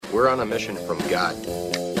We're on a mission from God.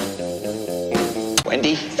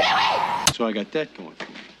 Wendy? So I got that going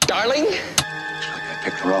for me. Darling? Looks like I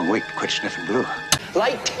picked the wrong week to quit sniffing glue.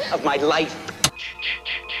 Light of my life.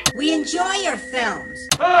 We enjoy your films.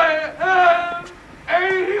 I am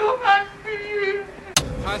a human being.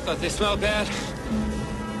 I thought they smelled bad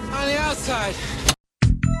on the outside.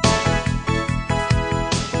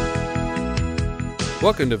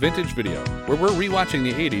 Welcome to Vintage Video, where we're rewatching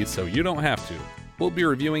the 80s so you don't have to. We'll be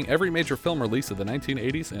reviewing every major film release of the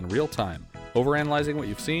 1980s in real time, overanalyzing what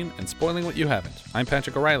you've seen and spoiling what you haven't. I'm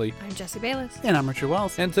Patrick O'Reilly. I'm Jesse Bayless. And I'm Richard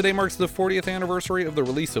Wells. And today marks the 40th anniversary of the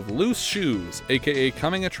release of Loose Shoes, aka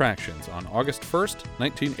Coming Attractions, on August 1st,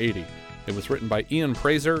 1980. It was written by Ian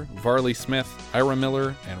Praiser, Varley Smith, Ira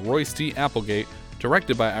Miller, and Royce D. Applegate,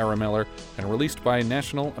 directed by Ira Miller, and released by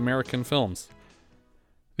National American Films.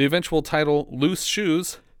 The eventual title, Loose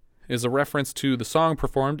Shoes, is a reference to the song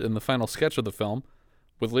performed in the final sketch of the film,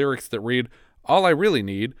 with lyrics that read, "All I really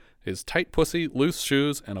need is tight pussy, loose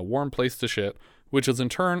shoes, and a warm place to shit," which is in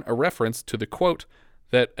turn a reference to the quote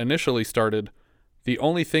that initially started, "The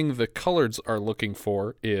only thing the coloreds are looking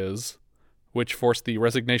for is," which forced the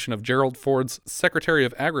resignation of Gerald Ford's Secretary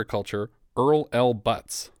of Agriculture, Earl L.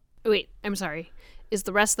 Butz. Wait, I'm sorry. Is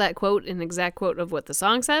the rest of that quote an exact quote of what the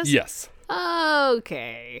song says? Yes.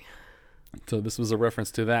 Okay. So this was a reference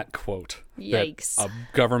to that quote. Yikes. That a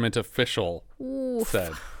government official Oof.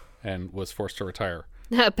 said and was forced to retire.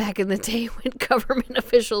 Back in the day when government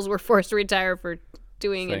officials were forced to retire for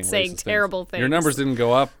doing and saying terrible things. Your numbers didn't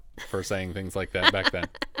go up for saying things like that back then.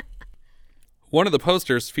 One of the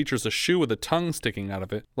posters features a shoe with a tongue sticking out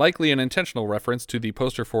of it, likely an intentional reference to the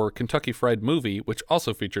poster for Kentucky Fried Movie, which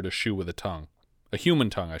also featured a shoe with a tongue. A human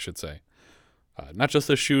tongue, I should say. Not just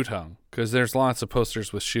a shoe tongue, because there's lots of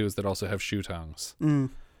posters with shoes that also have shoe tongues.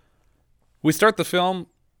 We start the film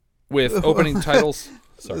with opening titles.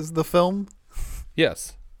 Sorry. Is the film?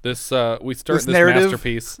 Yes. We start this narrative?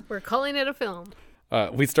 masterpiece. We're calling it a film.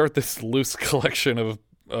 We start this loose collection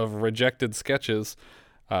of rejected sketches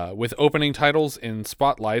with opening titles in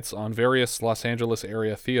spotlights on various Los Angeles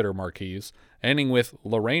area theater marquees, ending with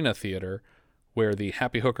Lorena Theater, where the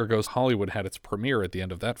Happy Hooker Goes Hollywood had its premiere at the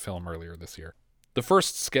end of that film earlier this year. The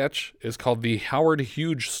first sketch is called The Howard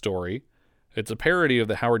Hughes Story. It's a parody of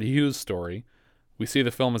the Howard Hughes story. We see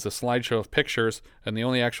the film as a slideshow of pictures, and the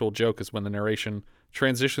only actual joke is when the narration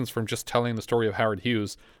transitions from just telling the story of Howard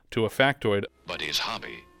Hughes to a factoid. But his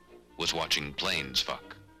hobby was watching planes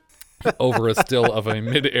fuck. Over a still of a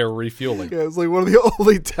mid-air refueling. Yeah, it's like one of the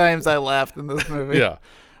only times I laughed in this movie. Yeah.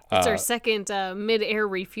 It's our second mid-air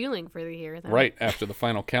refueling for the year. Then. Right after the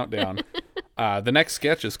final countdown. The next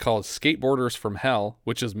sketch is called Skateboarders from Hell,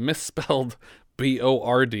 which is misspelled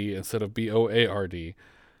B-O-R-D instead of B-O-A-R-D.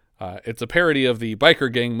 It's a parody of the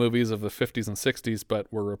biker gang movies of the 50s and 60s, but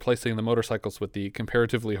we're replacing the motorcycles with the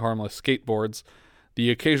comparatively harmless skateboards.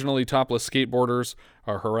 The occasionally topless skateboarders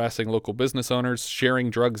are harassing local business owners, sharing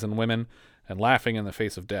drugs and women, and laughing in the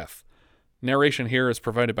face of death. Narration here is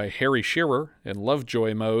provided by Harry Shearer in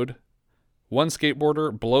Lovejoy mode. One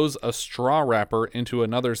skateboarder blows a straw wrapper into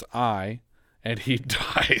another's eye, and he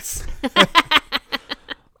dies.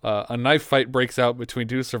 A knife fight breaks out between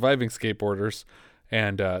two surviving skateboarders,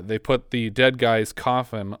 and they put the dead guy's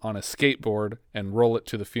coffin on a skateboard and roll it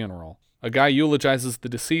to the funeral. A guy eulogizes the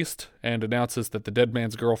deceased and announces that the dead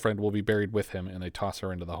man's girlfriend will be buried with him, and they toss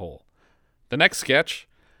her into the hole. The next sketch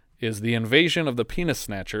is The Invasion of the Penis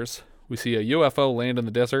Snatchers. We see a UFO land in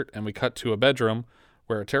the desert, and we cut to a bedroom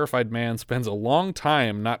where a terrified man spends a long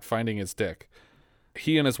time not finding his dick.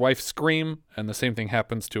 He and his wife scream, and the same thing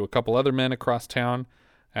happens to a couple other men across town,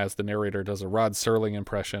 as the narrator does a Rod Serling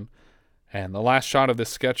impression. And the last shot of this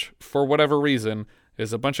sketch, for whatever reason,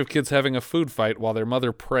 is a bunch of kids having a food fight while their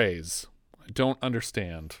mother prays. I don't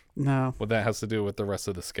understand what that has to do with the rest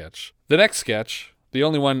of the sketch. The next sketch, the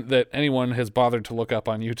only one that anyone has bothered to look up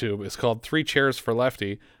on YouTube, is called 3 Chairs for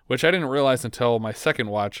Lefty, which I didn't realize until my second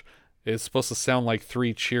watch is supposed to sound like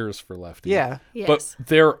 3 cheers for Lefty. Yeah. Yes. But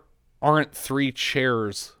there aren't 3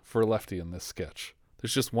 chairs for Lefty in this sketch.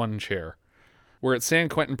 There's just one chair. We're at San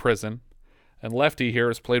Quentin Prison, and Lefty here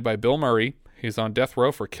is played by Bill Murray. He's on death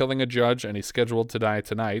row for killing a judge, and he's scheduled to die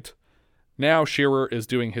tonight. Now Shearer is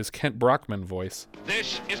doing his Kent Brockman voice.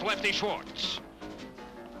 This is Lefty Schwartz.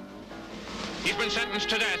 He's been sentenced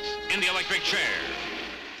to death in the electric chair.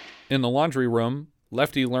 In the laundry room,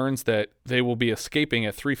 Lefty learns that they will be escaping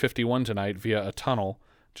at 3:51 tonight via a tunnel,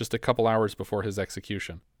 just a couple hours before his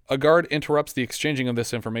execution. A guard interrupts the exchanging of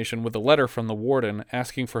this information with a letter from the warden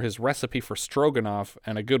asking for his recipe for stroganoff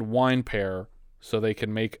and a good wine pair so they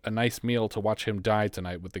can make a nice meal to watch him die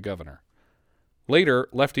tonight with the governor. Later,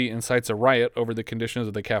 Lefty incites a riot over the conditions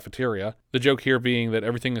of the cafeteria, the joke here being that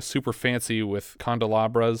everything is super fancy with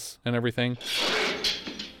candelabras and everything. What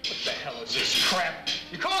the hell is this crap?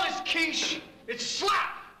 You call this quiche? It's slop!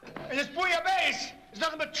 And this bouillabaisse is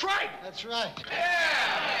nothing but tripe! That's right.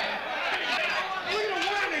 Yeah! Look at the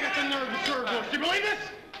wine they got the nerve to serve us. Do you believe this?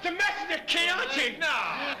 Domestic Chianti! No!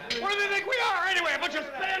 What do they think we are anyway? A bunch of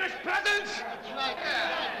Spanish peasants? That's right.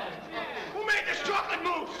 Yeah. Who made this chocolate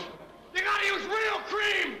mousse? You gotta use real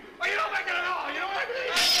cream, or you don't make it at all. You know what I mean?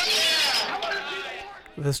 Yeah. I want to see the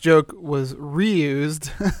work. This joke was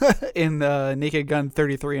reused in Naked Gun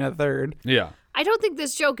 33 1/3. Yeah. I don't think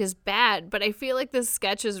this joke is bad, but I feel like this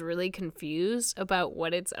sketch is really confused about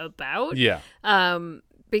what it's about. Yeah.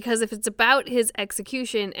 Because if it's about his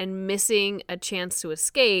execution and missing a chance to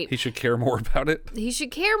escape, He should care more about it. he should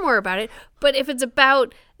care more about it. But if it's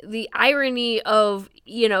about the irony of,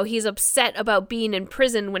 he's upset about being in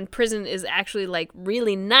prison when prison is actually like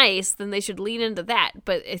really nice, then they should lean into that.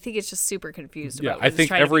 But I think it's just super confused Yeah, about I think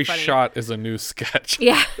trying to be every funny. shot is a new sketch.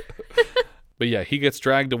 Yeah. But yeah, he gets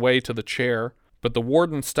dragged away to the chair, but the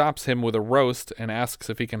warden stops him with a roast and asks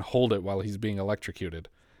if he can hold it while he's being electrocuted.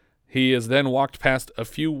 He is then walked past a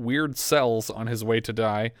few weird cells on his way to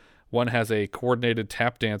die. One has a coordinated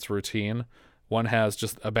tap dance routine. One has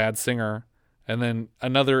just a bad singer. And then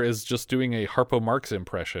another is just doing a Harpo Marx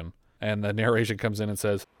impression. And the narration comes in and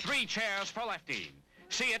says, 3 chairs for Lefty.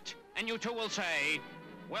 See it, and you two will say,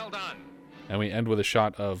 well done. and we end with a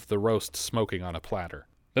shot of the roast smoking on a platter.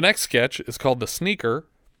 The next sketch is called The Sneaker,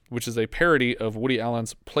 which is a parody of Woody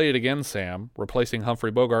Allen's Play It Again, Sam, replacing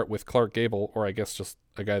Humphrey Bogart with Clark Gable, or I guess just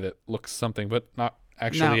a guy that looks something, but not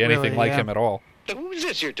actually Not anything really, like yeah. him at all. Who is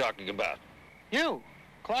this you're talking about? You,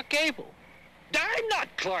 Clark Gable. I'm not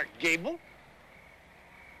Clark Gable.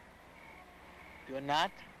 You're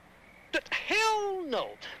not? Hell no.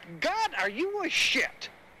 God, are you a shit?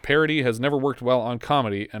 Parody has never worked well on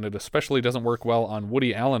comedy, and it especially doesn't work well on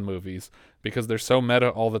Woody Allen movies because they're so meta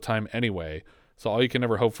all the time anyway. So all you can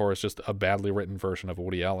ever hope for is just a badly written version of a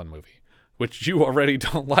Woody Allen movie, which you already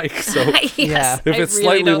don't like. So Yes, if I it's really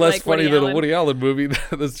slightly don't less like funny Woody than Allen. a Woody Allen movie,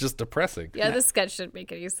 that's just depressing. Yeah, this sketch didn't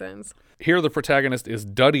make any sense. Here the protagonist is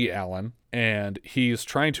Duddy Allen, and he's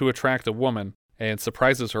trying to attract a woman and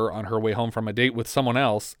surprises her on her way home from a date with someone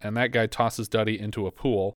else, and that guy tosses Duddy into a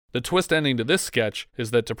pool. The twist ending to this sketch is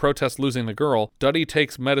that to protest losing the girl, Duddy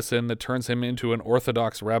takes medicine that turns him into an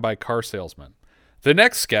Orthodox rabbi car salesman. The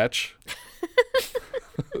next sketch...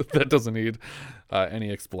 that doesn't need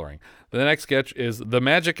any exploring. The next sketch is The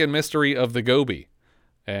Magic and Mystery of the Gobi,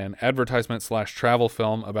 an advertisement/travel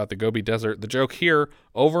film about the Gobi Desert. The joke here,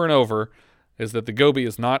 over and over, is that the Gobi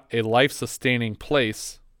is not a life-sustaining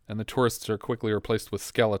place, and the tourists are quickly replaced with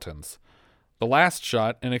skeletons. The last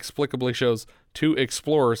shot inexplicably shows 2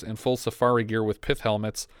 explorers in full safari gear with pith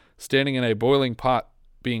helmets standing in a boiling pot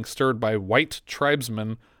being stirred by white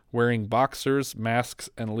tribesmen wearing boxers, masks,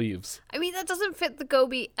 and leaves. I mean, that doesn't fit the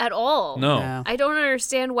Gobi at all. No. Yeah. I don't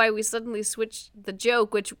understand why we suddenly switched the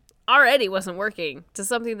joke, which already wasn't working, to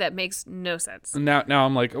something that makes no sense. Now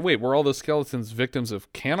I'm like, wait, were all those skeletons victims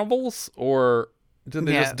of cannibals, or did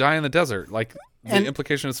they Yeah. just die in the desert? Like, the And-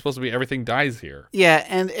 implication is supposed to be everything dies here. Yeah,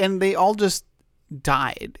 and they all just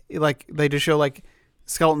died. Like, they just show, like,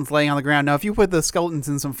 skeletons laying on the ground. Now, if you put the skeletons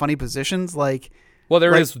in some funny positions, like... Well,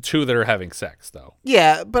 there Like- is 2 that are having sex, though.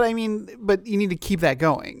 Yeah, but I mean, but you need to keep that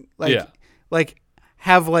going. Like, Yeah. like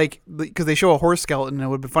have like because they show a horse skeleton, and it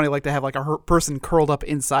would be funny like to have like a person curled up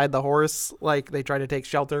inside the horse, like they try to take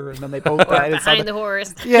shelter, and then they both died inside. Behind the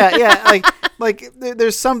horse. Yeah, like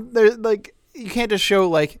there's some there like you can't just show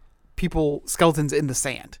like people skeletons in the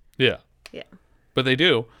sand. Yeah. Yeah. But they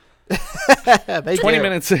do. They 20 do.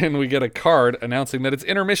 minutes in, we get a card announcing that it's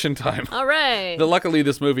intermission time. All right. Luckily,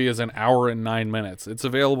 this movie is an hour and 9 minutes. It's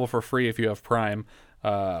available for free if you have Prime.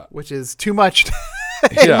 Which is too much,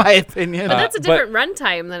 in Yeah. my opinion. But that's a but- different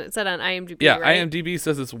runtime than it said on IMDb, Yeah, right? IMDb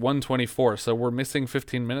says it's 124, so we're missing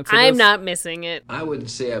 15 minutes of I'm this. not missing it. I wouldn't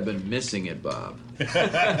say I've been missing it, Bob.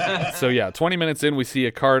 So yeah, 20 minutes in, we see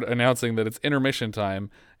a card announcing that it's intermission time,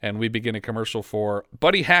 and we begin a commercial for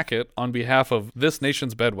Buddy Hackett on behalf of This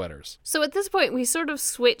Nation's Bedwetters. So at this point, we sort of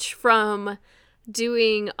switch from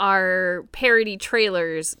doing our parody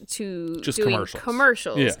trailers to Just doing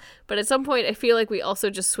commercials. Yeah. But at some point, I feel like we also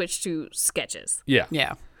just switched to sketches. Yeah.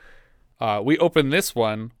 Yeah. We open this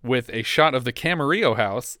one with a shot of the Camarillo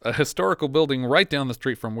House, a historical building right down the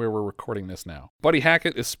street from where we're recording this now. Buddy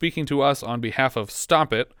Hackett is speaking to us on behalf of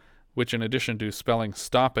Stop It, which in addition to spelling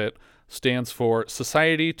Stop It, stands for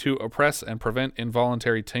Society to Oppress and Prevent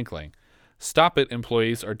Involuntary Tinkling. Stop It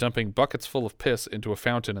employees are dumping buckets full of piss into a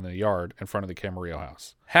fountain in the yard in front of the Camarillo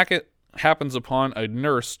House. Hackett happens upon a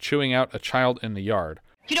nurse chewing out a child in the yard.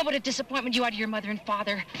 You know what a disappointment you are to your mother and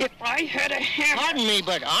father? If I had a hammer... Pardon me,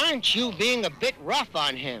 but aren't you being a bit rough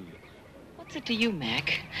on him? What's it to you,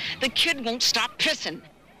 Mac? The kid won't stop pissing.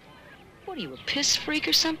 What are you, a piss freak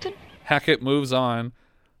or something? Hackett moves on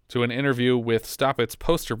to an interview with Stop It's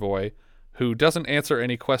poster boy, who doesn't answer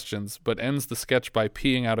any questions, but ends the sketch by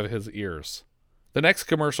peeing out of his ears. The next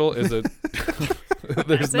commercial is a...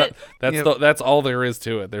 That's all there is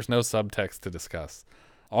to it. There's no subtext to discuss.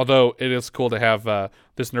 Although it is cool to have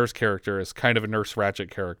this nurse character as kind of a Nurse Ratched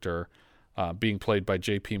character, being played by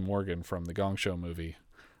J.P. Morgan from the Gong Show movie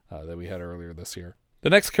that we had earlier this year. The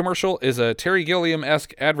next commercial is a Terry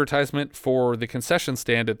Gilliam-esque advertisement for the concession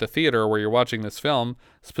stand at the theater where you're watching this film,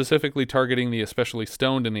 specifically targeting the especially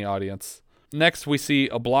stoned in the audience. Next, we see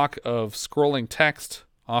a block of scrolling text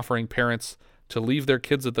offering parents to leave their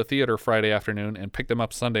kids at the theater Friday afternoon and pick them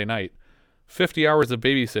up Sunday night. 50 hours of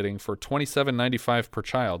babysitting for $27.95 per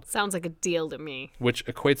child. Sounds like a deal to me. Which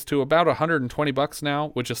equates to about $120 now,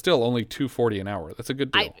 which is still only $2.40 an hour. That's a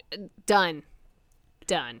good deal. Done.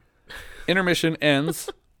 Intermission ends,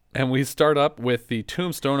 and we start up with the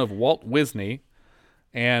tombstone of Walt Whitney,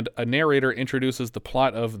 and a narrator introduces the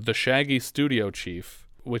plot of The Shaggy Studio Chief,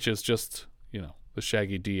 which is just, the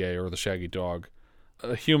Shaggy DA or the Shaggy Dog.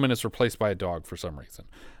 A human is replaced by a dog for some reason.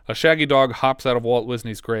 A shaggy dog hops out of Walt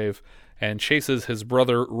Whitney's grave and chases his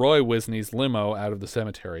brother Roy Whitney's limo out of the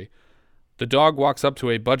cemetery. The dog walks up to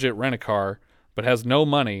a budget rent-a-car, but has no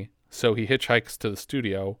money, so he hitchhikes to the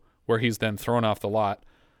studio, where he's then thrown off the lot.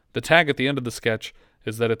 The tag at the end of the sketch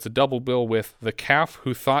is that it's a double bill with The Calf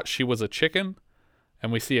Who Thought She Was a Chicken,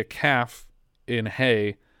 and we see a calf in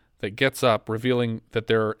hay that gets up, revealing that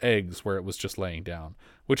there are eggs where it was just laying down,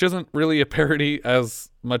 which isn't really a parody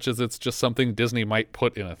as much as it's just something Disney might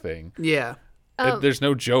put in a thing. Yeah. There's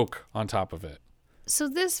no joke on top of it. So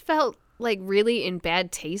this felt like really in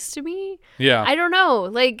bad taste to me. Yeah. I don't know.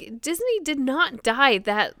 Like, Disney did not die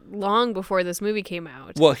that long before this movie came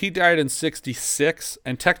out. Well, he died in 1966,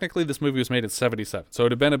 and technically this movie was made in 1977, so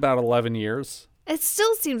it had been about 11 years. It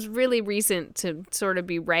still seems really recent to sort of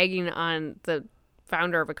be ragging on the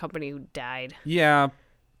founder of a company who died. Yeah,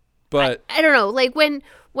 but... I don't know. Like, when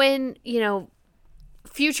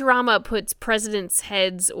Futurama puts presidents'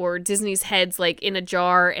 heads or Disney's heads like in a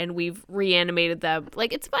jar and we've reanimated them,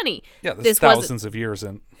 like, it's funny. Yeah, this thousands of years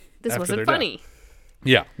in. This wasn't funny. Death.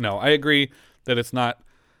 Yeah, no, I agree that it's not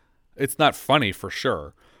funny for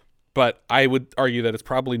sure, but I would argue that it's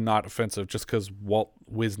probably not offensive just because Walt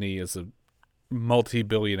Whitney is a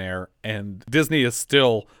multi-billionaire and Disney is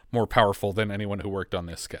still more powerful than anyone who worked on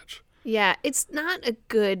this sketch. Yeah, it's not a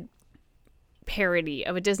good parody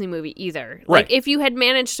of a Disney movie either. Right. Like, if you had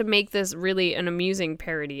managed to make this really an amusing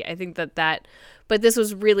parody, I think that but this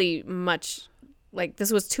was really much, like,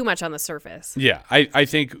 this was too much on the surface. Yeah, I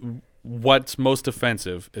think what's most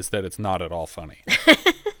offensive is that it's not at all funny.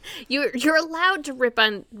 You're allowed to rip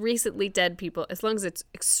on recently dead people as long as it's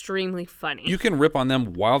extremely funny. You can rip on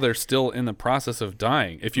them while they're still in the process of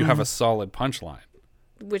dying if you have a solid punchline.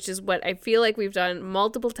 Which is what I feel like we've done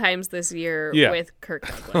multiple times this year with Kirk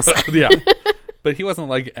Douglas. Yeah. But he wasn't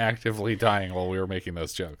like actively dying while we were making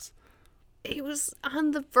those jokes. He was on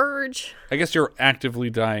the verge. I guess you're actively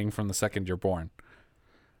dying from the second you're born.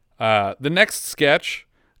 The next sketch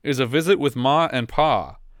is a visit with Ma and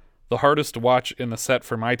Pa, the hardest to watch in the set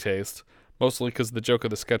for my taste, mostly because the joke of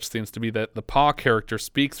the sketch seems to be that the Pa character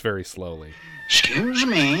speaks very slowly. Excuse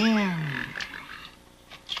me.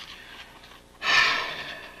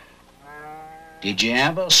 Did you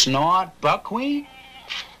ever snort buckwheat?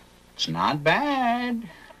 It's not bad.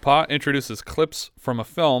 Pa introduces clips from a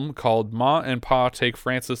film called Ma and Pa Take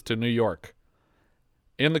Frances to New York.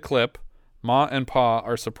 In the clip, Ma and Pa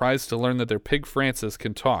are surprised to learn that their pig Frances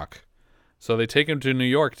can talk, so they take him to New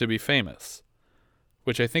York to be famous,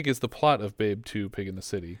 which I think is the plot of Babe 2 Pig in the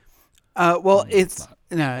City. Well, it's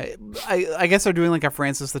no. I guess they're doing like a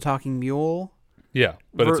Francis the Talking Mule. Yeah,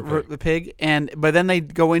 but it's a pig. The pig, but then they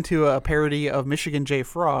go into a parody of Michigan J.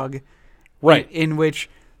 Frog, right? In which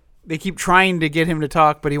they keep trying to get him to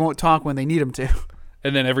talk, but he won't talk when they need him to.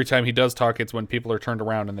 And then every time he does talk, it's when people are turned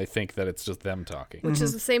around and they think that it's just them talking. Which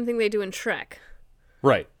is the same thing they do in Shrek.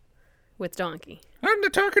 Right. With Donkey. I'm the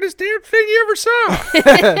talkingest damn thing you ever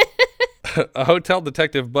saw. A hotel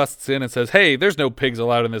detective busts in and says, hey, there's no pigs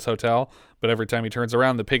allowed in this hotel. But every time he turns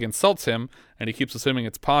around, the pig insults him, and he keeps assuming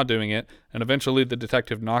it's Pa doing it. And eventually the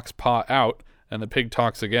detective knocks Pa out, and the pig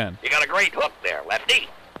talks again. You got a great hook there, Lefty.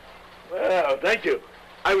 Well, thank you.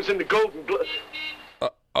 I was in the Golden Globe.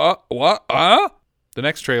 What? The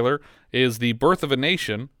next trailer is The Birth of a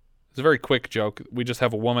Nation, It's a very quick joke. We just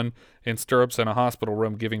have a woman in stirrups in a hospital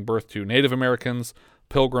room giving birth to Native Americans,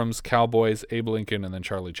 pilgrims, cowboys, Abe Lincoln, and then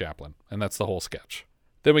Charlie Chaplin. And that's the whole sketch.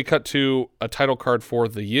 Then we cut to a title card for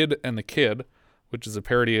The Yid and the Kid, which is a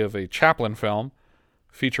parody of a Chaplin film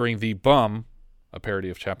featuring The Bum, a parody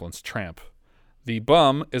of Chaplin's Tramp. The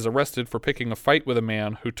Bum is arrested for picking a fight with a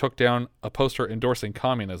man who took down a poster endorsing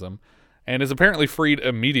communism and is apparently freed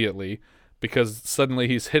immediately because suddenly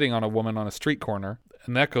he's hitting on a woman on a street corner,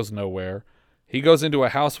 and that goes nowhere. He goes into a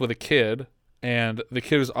house with a kid, and the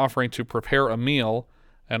kid is offering to prepare a meal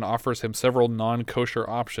and offers him several non-kosher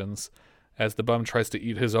options as the bum tries to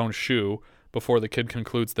eat his own shoe before the kid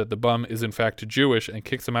concludes that the bum is in fact Jewish and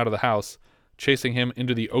kicks him out of the house, chasing him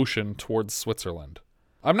into the ocean towards Switzerland.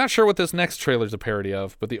 I'm not sure what this next trailer's a parody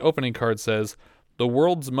of, but the opening card says, "The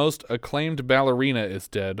world's most acclaimed ballerina is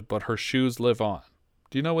dead, but her shoes live on."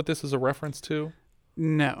 Do you know what this is a reference to?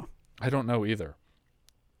 No. I don't know either.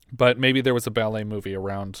 But maybe there was a ballet movie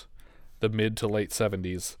around the mid to late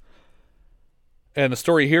 70s. And the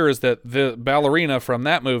story here is that the ballerina from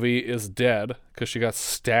that movie is dead because she got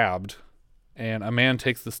stabbed. And a man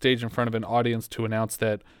takes the stage in front of an audience to announce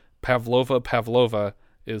that Pavlova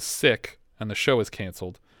is sick and the show is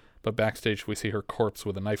canceled. But backstage we see her corpse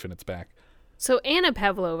with a knife in its back. So Anna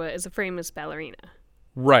Pavlova is a famous ballerina.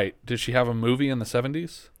 Right. Did she have a movie in the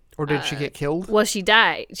 70s? Or did she get killed? Well, she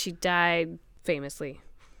died. She died famously.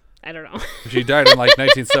 I don't know. She died in like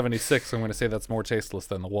 1976. I'm going to say that's more tasteless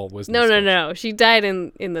than the Walt Disney sketch. No. She died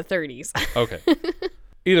in the 30s. Okay.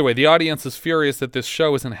 Either way, the audience is furious that this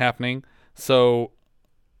show isn't happening. So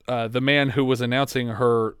the man who was announcing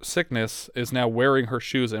her sickness is now wearing her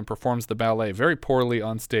shoes and performs the ballet very poorly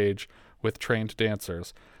on stage with trained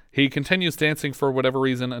dancers. He continues dancing for whatever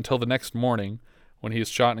reason until the next morning when he is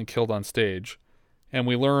shot and killed on stage. And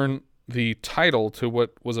we learn the title to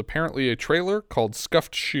what was apparently a trailer called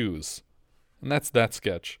Scuffed Shoes. And that's that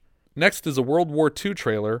sketch. Next is a World War II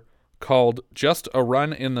trailer called Just a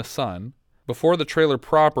Run in the Sun. Before the trailer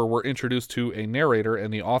proper, we're introduced to a narrator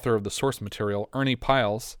and the author of the source material, Ernie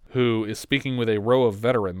Piles, who is speaking with a row of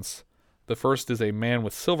veterans. The first is a man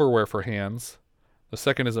with silverware for hands. The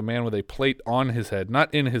second is a man with a plate on his head,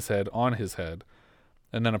 not in his head, on his head.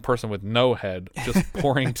 And then a person with no head, just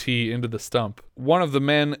pouring tea into the stump. One of the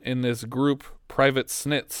men in this group, Private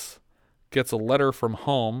Snitz, gets a letter from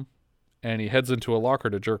home, and he heads into a locker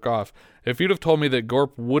to jerk off. If you'd have told me that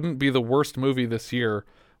Gorp wouldn't be the worst movie this year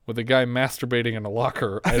with a guy masturbating in a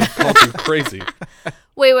locker, I'd have called you crazy.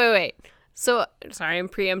 Wait. So, sorry, I'm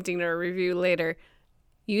preempting our review later.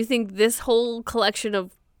 You think this whole collection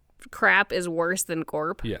of crap is worse than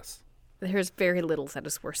Gorp? Yes. There's very little that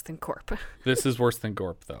is worse than Gorp. This is worse than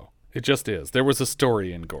Gorp, though. It just is. There was a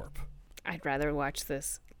story in Gorp. I'd rather watch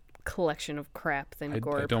this collection of crap than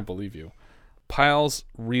Gorp. I don't believe you. Piles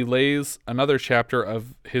relays another chapter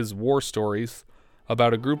of his war stories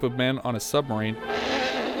about a group of men on a submarine.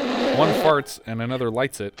 One farts and another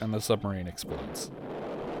lights it, and the submarine explodes.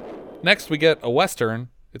 Next, we get a Western.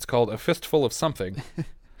 It's called A Fistful of Something.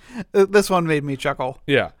 This one made me chuckle.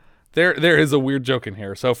 Yeah. There is a weird joke in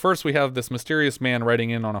here. So first we have this mysterious man riding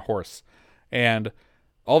in on a horse, and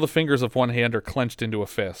all the fingers of one hand are clenched into a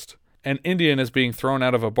fist. An Indian is being thrown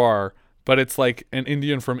out of a bar, but it's like an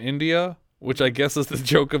Indian from India, which I guess is the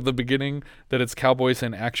joke of the beginning, that it's cowboys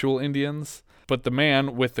and actual Indians. But the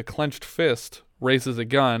man with the clenched fist raises a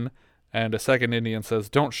gun, and a second Indian says,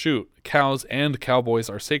 "Don't shoot. Cows and cowboys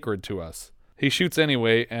are sacred to us." He shoots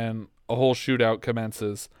anyway, and a whole shootout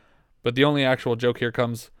commences. But the only actual joke here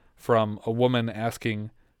comes from a woman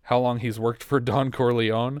asking how long he's worked for Don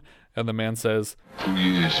Corleone, and the man says, 2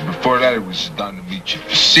 years. Before that, it was Don Amici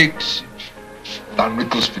for 6, Don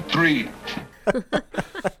Rickles for 3.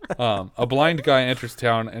 A blind guy enters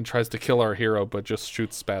town and tries to kill our hero, but just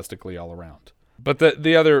shoots spastically all around. But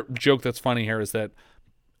the other joke that's funny here is that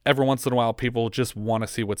every once in a while, people just want to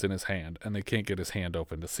see what's in his hand, and they can't get his hand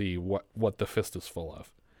open to see what the fist is full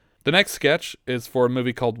of. The next sketch is for a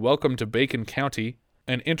movie called Welcome to Bacon County.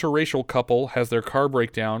 An interracial couple has their car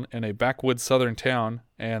break down in a backwoods southern town,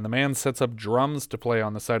 and the man sets up drums to play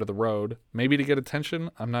on the side of the road, maybe to get attention,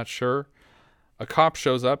 I'm not sure. A cop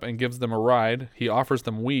shows up and gives them a ride. He offers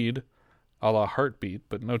them weed, a la Heartbeat,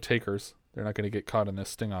 but no takers. They're not going to get caught in this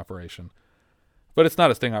sting operation. But it's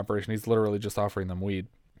not a sting operation. He's literally just offering them weed.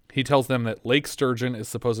 He tells them that lake sturgeon is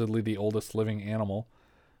supposedly the oldest living animal,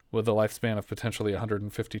 with a lifespan of potentially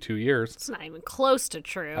 152 years. It's not even close to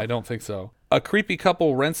true. I don't think so. A creepy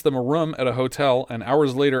couple rents them a room at a hotel, and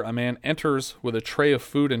hours later a man enters with a tray of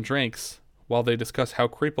food and drinks while they discuss how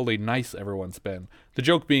creepily nice everyone's been. The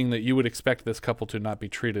joke being that you would expect this couple to not be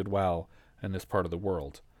treated well in this part of the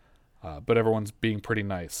world. but everyone's being pretty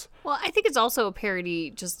nice. Well, I think it's also a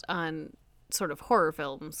parody just on sort of horror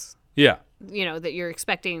films. Yeah. You know, that you're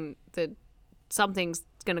expecting that something's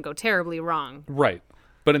going to go terribly wrong. Right.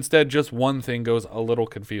 But instead, just one thing goes a little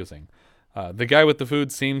confusing. The guy with the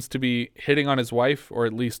food seems to be hitting on his wife, or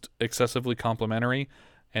at least excessively complimentary,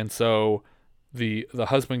 and so the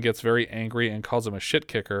husband gets very angry and calls him a shit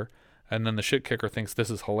kicker, and then the shit kicker thinks this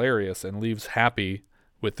is hilarious and leaves happy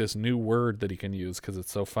with this new word that he can use because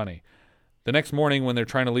it's so funny. The next morning when they're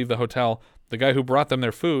trying to leave the hotel, the guy who brought them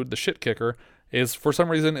their food, the shit kicker, is for some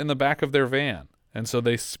reason in the back of their van, and so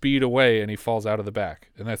they speed away and he falls out of the back,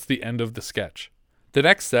 and that's the end of the sketch. The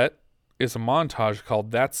next set is a montage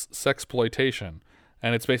called That's Sexploitation,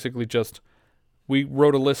 and it's basically just, we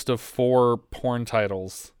wrote a list of 4 porn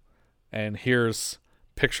titles, and here's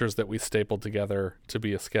pictures that we stapled together to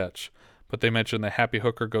be a sketch. But they mentioned the Happy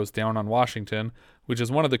Hooker Goes Down on Washington, which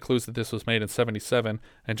is one of the clues that this was made in 1977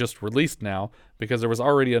 and just released now because there was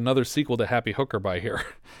already another sequel to Happy Hooker by here.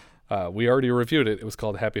 We already reviewed it. It was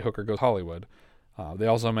called Happy Hooker Goes Hollywood. They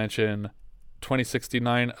also mention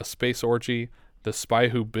 2069, A Space Orgy, The Spy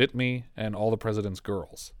Who Bit Me, and All the President's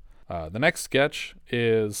Girls. The next sketch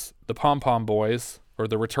is The Pom Pom Boys, or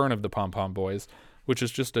The Return of the Pom Pom Boys, which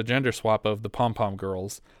is just a gender swap of the Pom Pom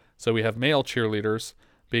Girls. So we have male cheerleaders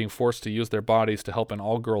being forced to use their bodies to help an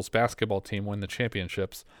all-girls basketball team win the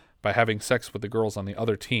championships by having sex with the girls on the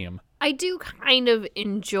other team. I do kind of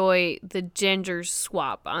enjoy the gender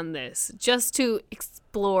swap on this, just to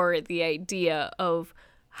explore the idea of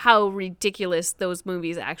how ridiculous those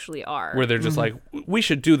movies actually are. Where they're just like, we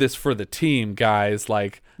should do this for the team, guys.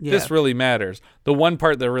 Like, this really matters. The one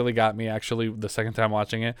part that really got me, actually, the second time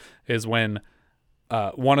watching it, is when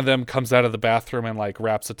one of them comes out of the bathroom and like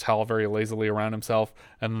wraps a towel very lazily around himself,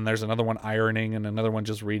 and then there's another one ironing and another one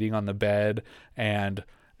just reading on the bed, and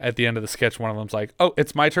at the end of the sketch one of them's like, oh,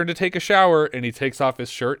 it's my turn to take a shower, and he takes off his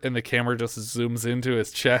shirt and the camera just zooms into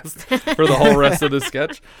his chest for the whole rest of the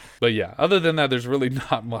sketch. But yeah, other than that, there's really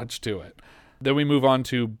not much to it. Then we move on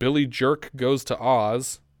to Billy Jerk Goes to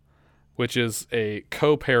Oz, which is a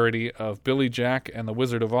co-parody of Billy Jack and the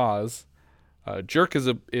Wizard of Oz. Jerk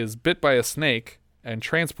is bit by a snake and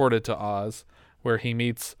transported to Oz, where he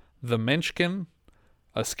meets the Menschkin,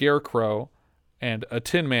 a scarecrow, and a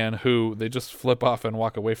Tin Man who they just flip off and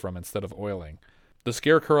walk away from instead of oiling. The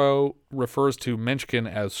scarecrow refers to Menschkin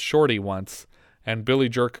as Shorty once, and Billy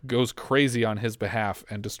Jerk goes crazy on his behalf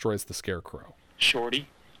and destroys the scarecrow. Shorty?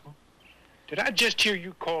 Did I just hear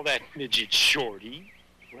you call that midget Shorty?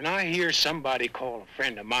 When I hear somebody call a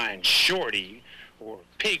friend of mine Shorty, or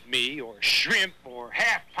Pygmy, or Shrimp, or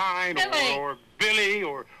Half Pine, or Billy,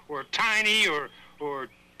 or Tiny, or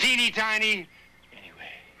Teeny Tiny.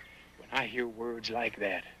 Anyway, when I hear words like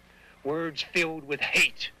that, words filled with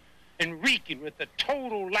hate and reeking with the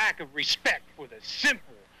total lack of respect for the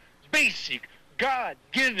simple, basic,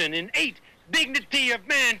 God-given, innate dignity of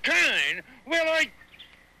mankind, well,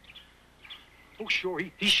 oh, sure,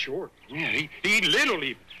 he's short. Yeah, he ain't little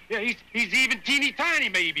even. Yeah, he's even teeny tiny,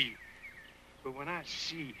 maybe. But when I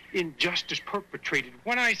see injustice perpetrated,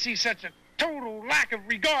 when I see such a total lack of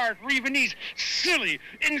regard for even these silly,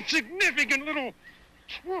 insignificant little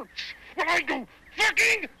twerps, well, I go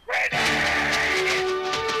fucking crazy!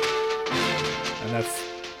 And that's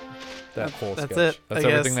that whole sketch. That's it. That's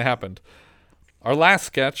everything that happened. Our last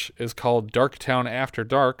sketch is called Darktown After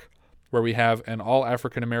Dark, where we have an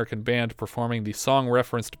all-African-American band performing the song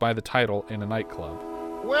referenced by the title in a nightclub.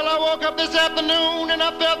 Well, I woke up this afternoon and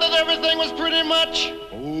I felt that everything was pretty much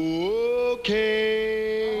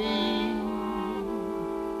okay.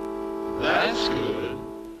 That's good.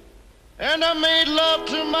 And I made love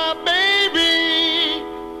to my baby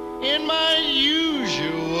in my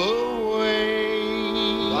usual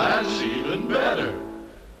way. That's even better.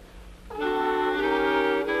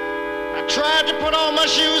 I tried to put on my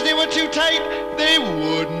shoes, they were too tight, they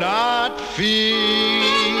would not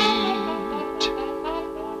fit.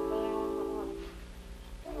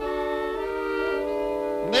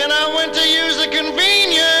 Then I went to use the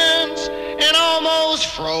convenience and almost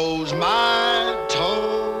froze my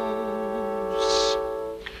toes.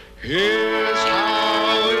 Here's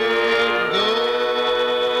how it goes.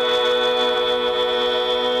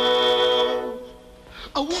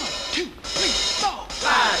 1, 2, 3, 4,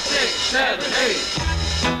 5, 6, 7, 8.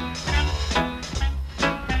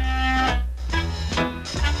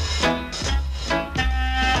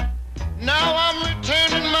 Now I'm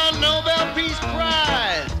returning my Nobel Peace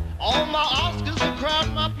Prize. All my Oscars have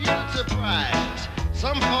crowned my Pulitzer Prize.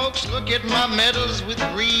 Some folks look at my medals with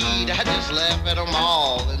greed. I just laugh at them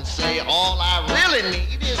all and say all I really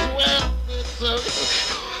need is, well,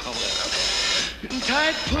 it's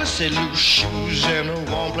tight pussy, loose shoes, and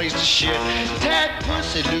a warm place to shit. Tight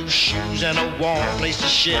pussy, loose shoes, and a warm place to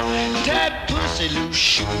shit. Tight pussy, loose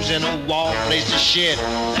shoes, and a warm place to shit.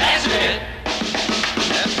 That's it.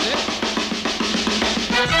 That's it.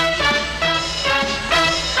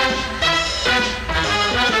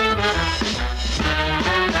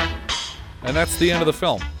 And that's the end of the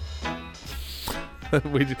film.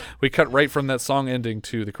 we cut right from that song ending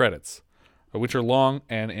to the credits, which are long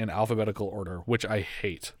and in alphabetical order, which I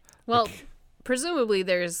hate. Well, presumably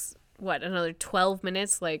there's, another 12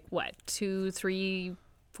 minutes? 2, 3,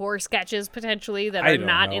 4 sketches potentially that are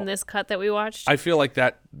not in this cut that we watched? I feel like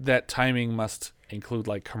that timing must include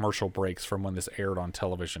commercial breaks from when this aired on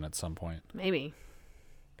television at some point. Maybe.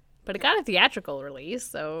 But it got a theatrical release,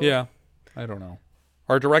 so... Yeah, I don't know.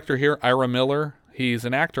 Our director here, Ira Miller, he's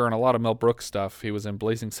an actor in a lot of Mel Brooks stuff. He was in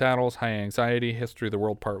Blazing Saddles, High Anxiety, History of the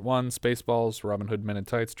World Part 1, Spaceballs, Robin Hood Men in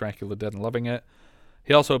Tights, Dracula Dead and Loving It.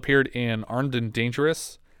 He also appeared in Armed and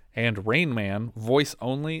Dangerous and Rain Man, voice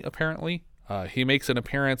only, apparently. He makes an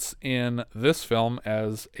appearance in this film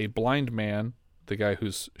as a blind man, the guy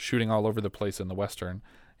who's shooting all over the place in the Western,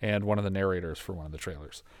 and one of the narrators for one of the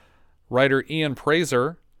trailers. Writer Ian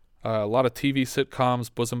Praiser, a lot of TV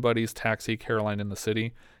sitcoms, Bosom Buddies, Taxi, Caroline in the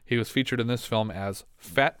City. He was featured in this film as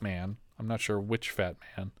Fat Man. I'm not sure which Fat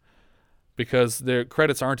Man, because the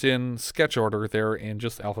credits aren't in sketch order. They're in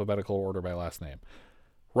just alphabetical order by last name.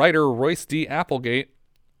 Writer Royce D. Applegate,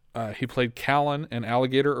 he played Callan in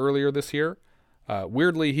Alligator earlier this year.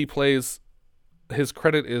 Weirdly, his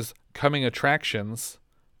credit is Coming Attractions,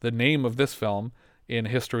 the name of this film, in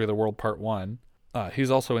History of the World Part 1.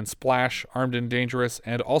 He's also in Splash, Armed and Dangerous,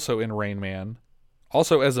 and also in Rain Man.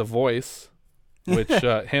 Also as a voice, which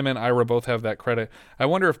him and Ira both have that credit. I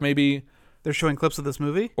wonder if maybe... They're showing clips of this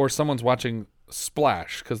movie? Or someone's watching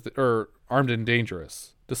Splash, or Armed and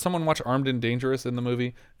Dangerous. Does someone watch Armed and Dangerous in the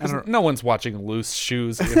movie? Because no one's watching Loose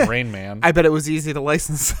Shoes in Rain Man. I bet it was easy to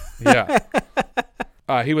license. Yeah.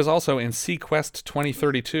 He was also in Sequest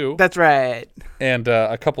 2032. That's right. And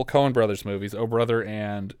a couple Coen Brothers movies, Oh Brother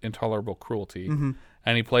and Intolerable Cruelty. Mm-hmm.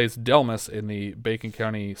 And he plays Delmas in the Bacon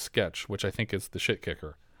County sketch, which I think is the shit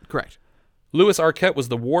kicker. Correct. Louis Arquette was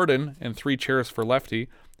the warden in 3 Chairs for Lefty.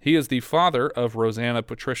 He is the father of Rosanna,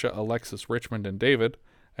 Patricia, Alexis, Richmond, and David,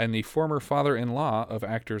 and the former father-in-law of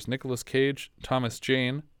actors Nicolas Cage, Thomas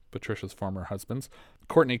Jane, Patricia's former husbands,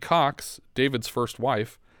 Courtney Cox, David's first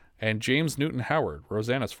wife, and James Newton Howard,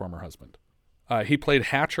 Rosanna's former husband. He played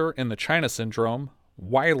Hatcher in The China Syndrome,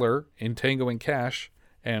 Wyler in Tango and Cash,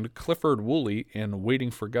 and Clifford Woolley in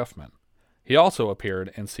Waiting for Guffman. He also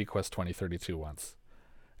appeared in Sequest 2032 once.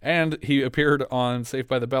 And he appeared on Saved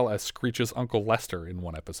by the Bell as Screech's Uncle Lester in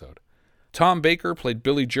one episode. Tom Baker played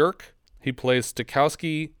Billy Jerk. He plays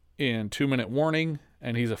Stokowski in 2 Minute Warning,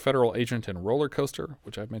 and he's a federal agent in Roller Coaster,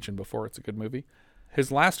 which I've mentioned before. It's a good movie.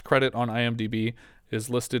 His last credit on IMDb is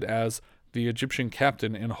listed as the Egyptian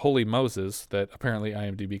captain in Holy Moses, that apparently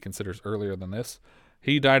IMDb considers earlier than this.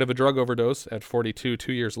 He died of a drug overdose at 42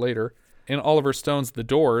 2 years later. In Oliver Stone's The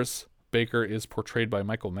Doors, Baker is portrayed by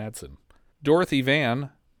Michael Madsen. Dorothy Vann,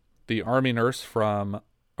 the army nurse from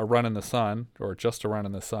A Run in the Sun, or Just a Run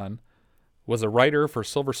in the Sun, was a writer for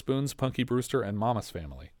Silver Spoons, Punky Brewster, and Mama's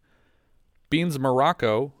Family. Beans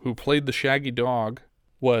Morocco, who played the Shaggy Dog,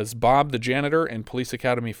 was Bob the janitor in Police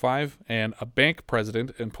Academy 5 and a bank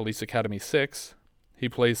president in Police Academy 6. He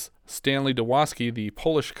plays Stanley Dawoski, the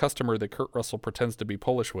Polish customer that Kurt Russell pretends to be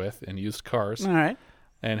Polish with in Used Cars. All right.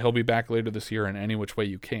 And he'll be back later this year in Any Which Way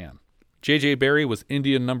You Can. J.J. Barry was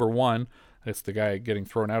Indian number 1. That's the guy getting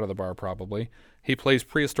thrown out of the bar, probably. He plays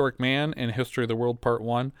Prehistoric Man in History of the World Part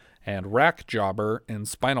 1 and Rack Jobber in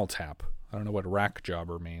Spinal Tap. I don't know what Rack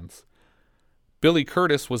Jobber means. Billy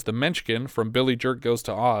Curtis was the Menschkin from Billy Jerk Goes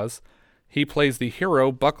to Oz. He plays the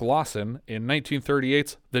hero Buck Lawson in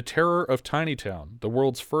 1938's The Terror of Tinytown, the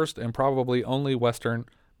world's first and probably only Western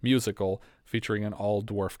musical featuring an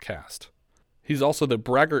all-dwarf cast. He's also the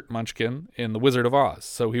Braggart Munchkin in The Wizard of Oz,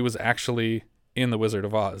 so he was actually in The Wizard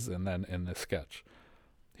of Oz and then in this sketch.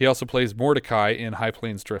 He also plays Mordecai in High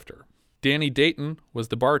Plains Drifter. Danny Dayton was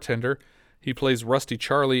the bartender. He plays Rusty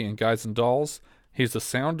Charlie in Guys and Dolls. He's a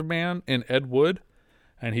sound man in Ed Wood,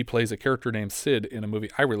 and he plays a character named Sid in a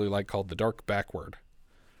movie I really like called The Dark Backward.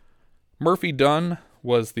 Murphy Dunn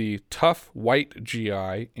was the tough white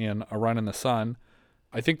GI in A Run in the Sun.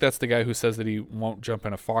 I think that's the guy who says that he won't jump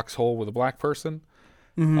in a foxhole with a black person.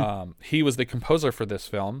 Mm-hmm. He was the composer for this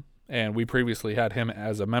film, and we previously had him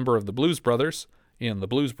as a member of the Blues Brothers in The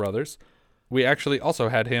Blues Brothers. We actually also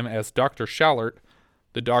had him as Dr. Schallert,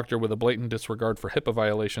 the doctor with a blatant disregard for HIPAA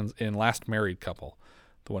violations in Last Married Couple,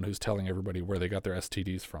 the one who's telling everybody where they got their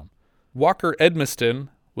STDs from. Walker Edmiston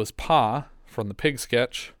was Pa from the Pig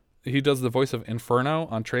sketch. He does the voice of Inferno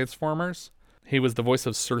on Transformers. He was the voice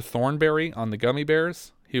of Sir Thornberry on the Gummy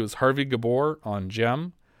Bears. He was Harvey Gabor on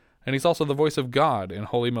Gem. And he's also the voice of God in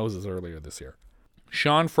Holy Moses earlier this year.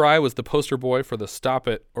 Sean Fry was the poster boy for the Stop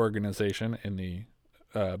It organization in the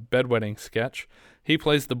bedwetting sketch. He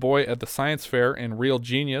plays the boy at the science fair in Real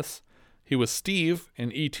Genius. He was Steve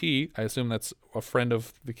in E.T. I assume that's a friend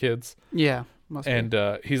of the kids. Yeah, must be.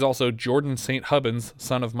 And he's also Jordan St. Hubbins,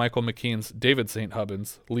 son of Michael McKean's David St.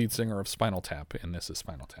 Hubbins, lead singer of Spinal Tap, and this is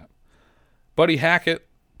Spinal Tap. Buddy Hackett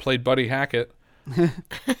played Buddy Hackett.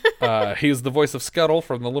 He's the voice of Scuttle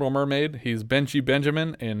from The Little Mermaid. He's Benji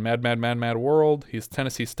Benjamin in Mad Mad Mad Mad World. He's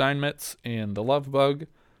Tennessee Steinmetz in The Love Bug.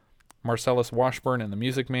 Marcellus Washburn in The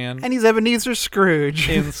Music Man. And he's Ebenezer Scrooge.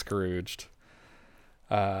 In Scrooged.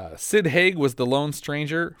 Sid Haig was the lone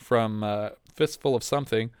stranger from Fistful of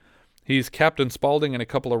Something. He's Captain Spaulding in a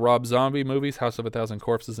couple of Rob Zombie movies, House of a Thousand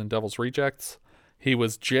Corpses and Devil's Rejects. He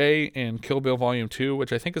was Jay in Kill Bill Volume 2,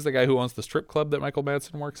 which I think is the guy who owns the strip club that Michael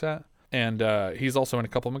Madsen works at. And he's also in a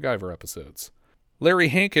couple MacGyver episodes. Larry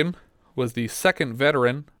Hankin was the second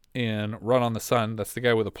veteran in Run on the Sun. That's the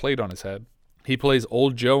guy with a plate on his head. He plays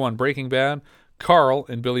Old Joe on Breaking Bad, Carl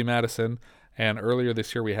in Billy Madison, and earlier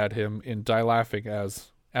this year we had him in Die Laughing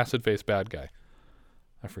as Acid Face Bad Guy.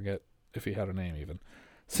 I forget if he had a name even.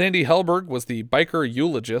 Sandy Helberg was the biker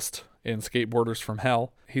eulogist in Skateboarders from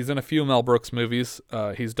Hell. He's in a few Mel Brooks movies.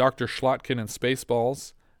 He's Dr. Schlotkin in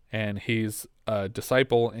Spaceballs, and he's a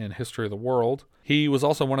disciple in History of the World. He was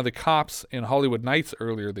also one of the cops in Hollywood Nights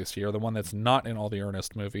earlier this year, the one that's not in all the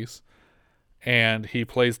Ernest movies. And he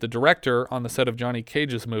plays the director on the set of Johnny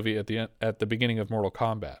Cage's movie at the beginning of Mortal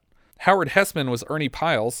Kombat. Howard Hessman was Ernie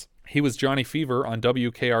Piles. He was Johnny Fever on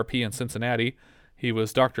WKRP in Cincinnati. He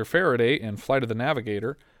was Dr. Faraday in Flight of the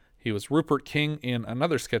Navigator. He was Rupert King in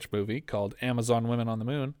another sketch movie called Amazon Women on the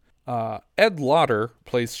Moon. Ed Lauder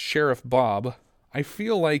plays Sheriff Bob. I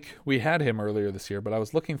feel like we had him earlier this year, but I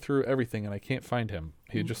was looking through everything and I can't find him.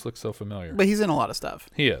 He just looks so familiar. But he's in a lot of stuff.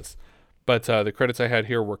 He is. But the credits I had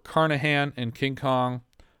here were Carnahan in King Kong,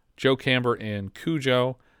 Joe Camber in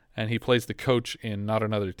Cujo, and he plays the coach in Not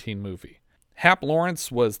Another Teen Movie. Hap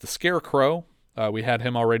Lawrence was the Scarecrow. We had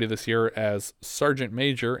him already this year as Sergeant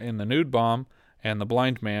Major in The Nude Bomb and the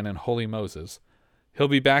Blind Man in Holy Moses. He'll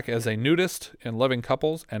be back as a nudist in Loving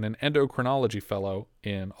Couples and an endocrinology fellow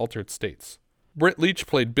in Altered States. Britt Leach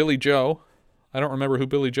played Billy Joe. I don't remember who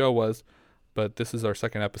Billy Joe was, but this is our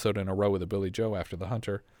second episode in a row with a Billy Joe after The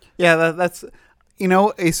Hunter. Yeah, that's... You know,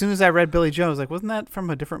 as soon as I read Billy Joe, I was like, wasn't that from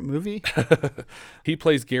a different movie? He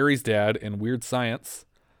plays Gary's dad in Weird Science.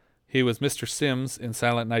 He was Mr. Sims in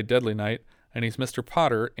Silent Night, Deadly Night, and he's Mr.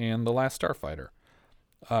 Potter in The Last Starfighter.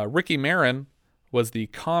 Ricky Marin was the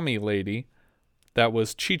commie lady that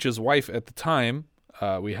was Cheech's wife at the time.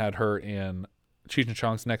 We had her in Cheech and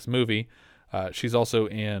Chong's next movie. She's also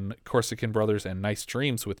in Corsican Brothers and Nice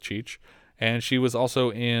Dreams with Cheech. And she was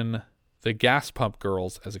also in The Gas Pump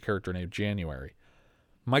Girls as a character named January.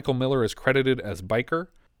 Michael Miller is credited as Biker.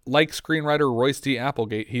 Like screenwriter Royce D.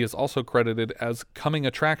 Applegate, he is also credited as Coming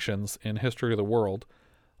Attractions in History of the World.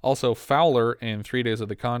 Also Fowler in 3 Days of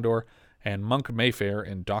the Condor, and Monk Mayfair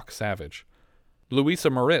in Doc Savage.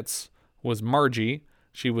 Louisa Moritz was Margie.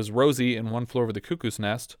 She was Rosie in One Flew Over the Cuckoo's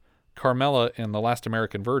Nest, Carmela in The Last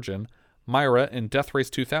American Virgin, Myra in Death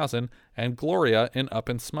Race 2000, and Gloria in Up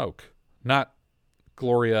in Smoke. Not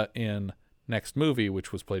Gloria in Next Movie,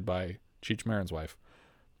 which was played by Cheech Marin's wife.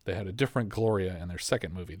 They had a different Gloria in their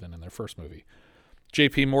second movie than in their first movie.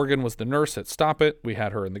 J.P. Morgan was the nurse at Stop It. We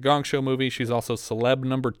had her in the Gong Show movie. She's also celeb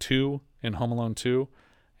number 2 in Home Alone 2.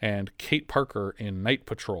 And Kate Parker in Night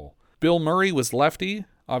Patrol. Bill Murray was Lefty.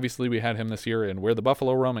 Obviously, we had him this year in Where the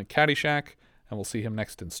Buffalo Roam and Caddyshack. And we'll see him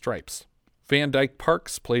next in Stripes. Van Dyke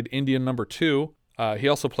Parks played Indian number 2. He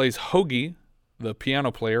also plays Hoagie, the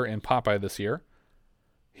piano player in Popeye this year.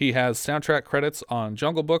 He has soundtrack credits on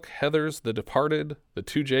Jungle Book, Heathers, The Departed, The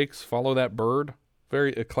Two Jakes, Follow That Bird.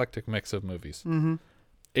 Very eclectic mix of movies. Mm-hmm.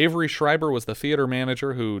 Avery Schreiber was the theater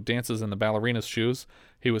manager who dances in the ballerina's shoes.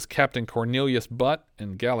 He was Captain Cornelius Butt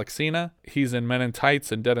in Galaxina. He's in Men in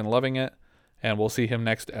Tights and Dead and Loving It. And we'll see him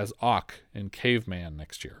next as Ock in Caveman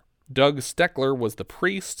next year. Doug Steckler was the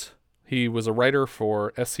priest. He was a writer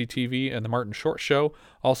for SCTV and The Martin Short Show.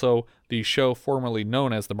 Also, the show formerly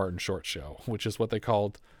known as The Martin Short Show, which is what they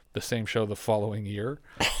called the same show the following year.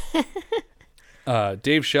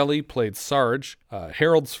 Dave Shelley played Sarge.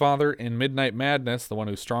 Harold's father in Midnight Madness, the one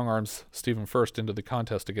who strong-arms Stephen Furst into the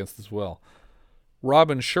contest against his will.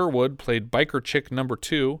 Robin Sherwood played Biker Chick number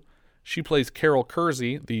 2. She plays Carol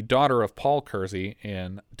Kersey, the daughter of Paul Kersey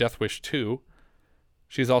in Death Wish 2.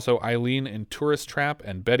 She's also Eileen in Tourist Trap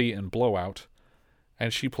and Betty in Blowout.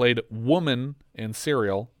 And she played Woman in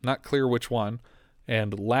Serial, not clear which one,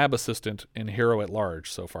 and Lab Assistant in Hero at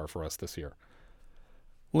Large so far for us this year.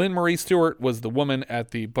 Lynn Marie Stewart was the woman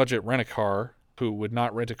at the budget rent-a-car who would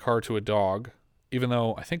not rent a car to a dog, even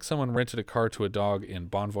though I think someone rented a car to a dog in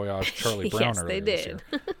Bon Voyage Charlie Brown earlier this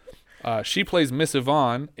year. She plays Miss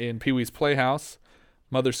Yvonne in Pee-wee's Playhouse,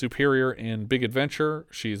 Mother Superior in Big Adventure.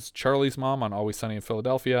 She's Charlie's mom on Always Sunny in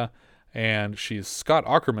Philadelphia, and she's Scott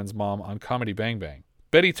Aukerman's mom on Comedy Bang Bang.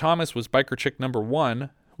 Betty Thomas was biker chick number 1.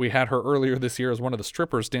 We had her earlier this year as one of the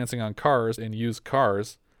strippers dancing on cars in Used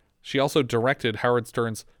Cars. She also directed Howard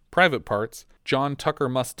Stern's Private Parts, John Tucker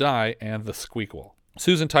Must Die, and The Squeakquel.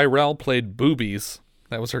 Susan Tyrell played Boobies.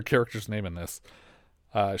 That was her character's name in this.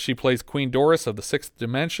 She plays Queen Doris of the Sixth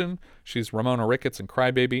Dimension. She's Ramona Ricketts in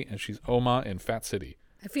Crybaby, and she's Oma in Fat City.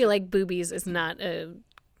 I feel like Boobies is not a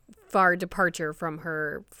far departure from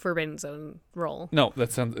her Forbidden Zone role. No,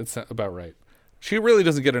 it's about right. She really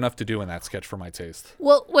doesn't get enough to do in that sketch for my taste.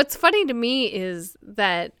 Well, what's funny to me is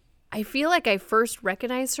that I feel like I first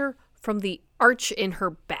recognized her from the arch in her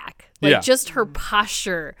back. Like just her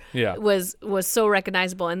posture was so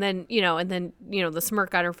recognizable. And then, the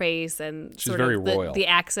smirk on her face and she's very royal. The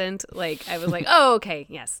accent. Like I was like, oh, okay,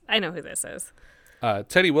 yes, I know who this is.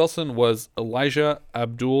 Teddy Wilson was Elijah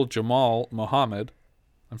Abdul Jamal Muhammad.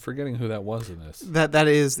 I'm forgetting who that was in this. That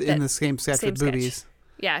is in the same sketch with Boobies.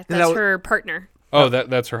 Yeah, that's her partner. Oh,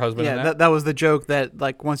 that's her husband. Yeah, in that? That was the joke that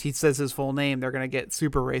like once he says his full name, they're gonna get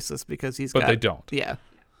super racist because But they don't. Yeah.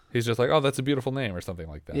 He's just like, oh, that's a beautiful name or something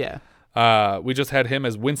like that. Yeah. We just had him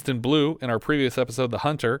as Winston Blue in our previous episode, The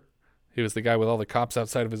Hunter. He was the guy with all the cops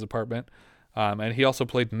outside of his apartment. And he also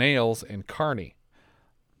played Nails in Carney.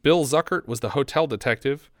 Bill Zuckert was the hotel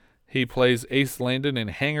detective. He plays Ace Landon in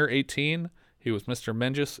Hangar 18. He was Mr.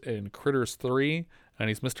 Menges in Critters 3. And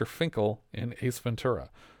he's Mr. Finkel in Ace Ventura.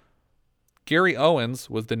 Gary Owens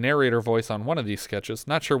was the narrator voice on one of these sketches,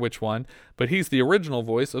 not sure which one, but he's the original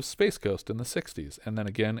voice of Space Ghost in the 60s, and then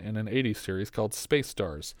again in an 80s series called Space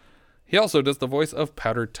Stars. He also does the voice of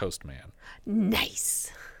Powdered Toast Man.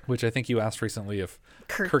 Nice. Which I think you asked recently if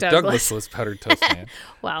Kirk Douglas was Powdered Toast Man.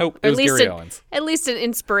 Wow. Nope, it was Gary Owens. At least an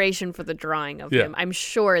inspiration for the drawing of him. I'm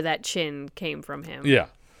sure that chin came from him. Yeah.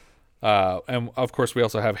 And of course, we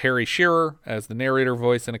also have Harry Shearer as the narrator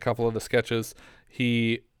voice in a couple of the sketches.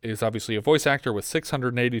 He is obviously a voice actor with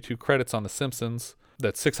 682 credits on The Simpsons.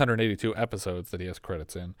 That's 682 episodes that he has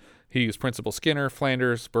credits in. He used Principal Skinner,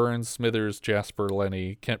 Flanders, Burns, Smithers, Jasper,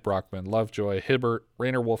 Lenny, Kent Brockman, Lovejoy, Hibbert,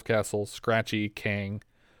 Rainer Wolfcastle, Scratchy, Kang,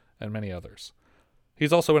 and many others.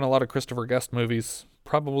 He's also in a lot of Christopher Guest movies,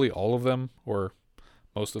 probably all of them, or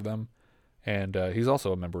most of them. And he's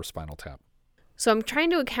also a member of Spinal Tap. So I'm trying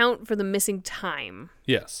to account for the missing time.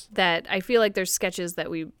 Yes. That I feel like there's sketches that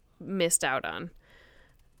we missed out on.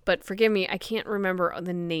 But forgive me, I can't remember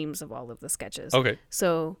the names of all of the sketches. Okay.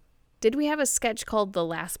 So, did we have a sketch called The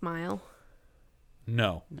Last Mile?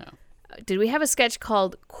 No. Did we have a sketch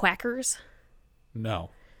called Quackers? No.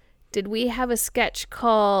 Did we have a sketch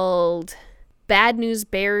called Bad News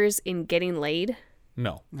Bears in Getting Laid?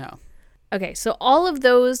 No. Okay, so all of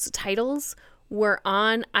those titles were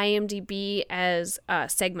on IMDb as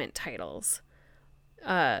segment titles.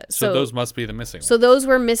 So those must be the missing ones. So those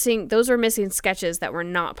were missing sketches that were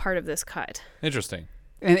not part of this cut. Interesting.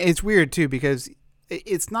 And it's weird too because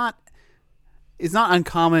it's not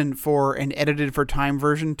uncommon for an edited for time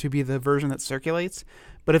version to be the version that circulates.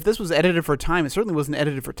 But if this was edited for time, it certainly wasn't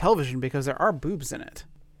edited for television because there are boobs in it.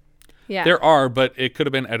 Yeah. There are, but it could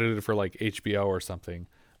have been edited for like HBO or something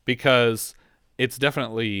because it's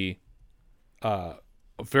definitely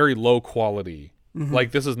very low quality. Mm-hmm.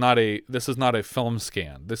 Like this is not a film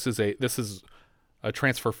scan. This is a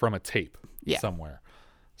transfer from a tape somewhere.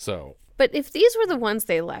 So. But if these were the ones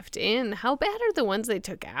they left in, how bad are the ones they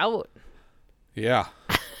took out? Yeah.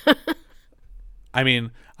 I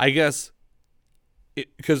mean, I guess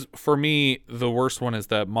because for me the worst one is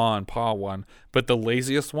that Ma and Pa one, but the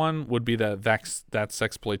laziest one would be that's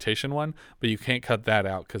sexploitation one. But you can't cut that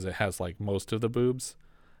out because it has like most of the boobs.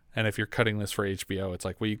 And if you're cutting this for HBO, it's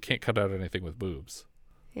like, well, you can't cut out anything with boobs.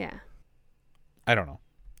 Yeah. I don't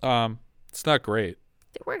know. It's not great.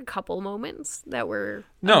 There were a couple moments that were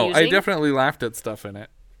No, amusing. I definitely laughed at stuff in it.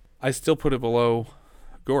 I still put it below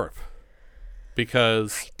Gorp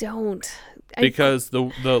because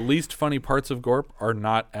the least funny parts of Gorp are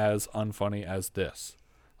not as unfunny as this.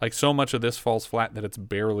 Like so much of this falls flat that it's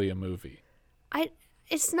barely a movie.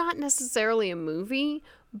 It's not necessarily a movie,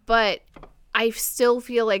 but I still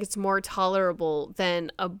feel like it's more tolerable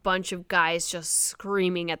than a bunch of guys just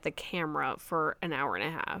screaming at the camera for an hour and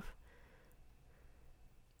a half.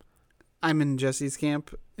 I'm in Jesse's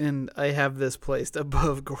camp, and I have this placed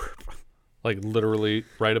above Gorp. Like literally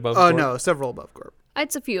right above Oh, Gorp? no, several above Gorp.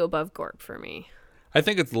 It's a few above Gorp for me. I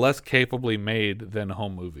think it's less capably made than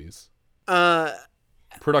home movies.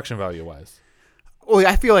 Production value-wise. Well,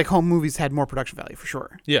 I feel like home movies had more production value, for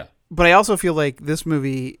sure. Yeah. But I also feel like this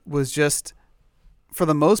movie was just, for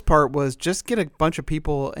the most part, was just get a bunch of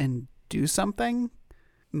people and do something.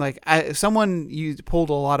 Like, you pulled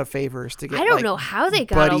a lot of favors to get. I don't like, know how they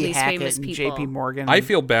got Buddy all these Hackett famous and people. J.P. Morgan. I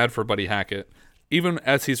feel bad for Buddy Hackett, even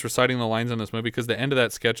as he's reciting the lines in this movie, because the end of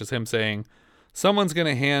that sketch is him saying, someone's going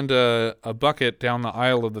to hand a bucket down the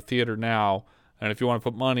aisle of the theater now, and if you want to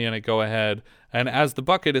put money in it, go ahead. And as the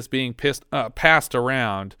bucket is being passed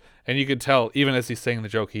around, and you can tell, even as he's saying the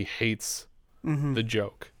joke, he hates the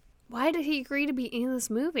joke. Why did he agree to be in this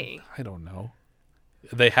movie? I don't know.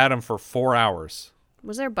 They had him for 4 hours.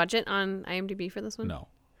 Was there a budget on IMDb for this one? No.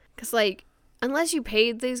 Because, like, unless you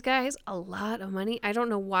paid these guys a lot of money, I don't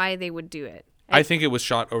know why they would do it. I think it was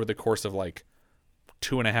shot over the course of, like,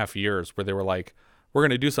 2.5 years, where they were like, we're going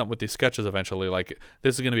to do something with these sketches eventually. Like,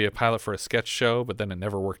 this is going to be a pilot for a sketch show, but then it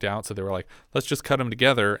never worked out. So they were like, let's just cut them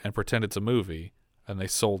together and pretend it's a movie. And they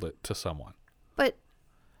sold it to someone. But.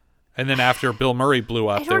 And then after Bill Murray blew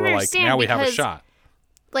up, they were like, now we have a shot.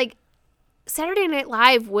 Like, Saturday Night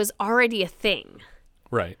Live was already a thing.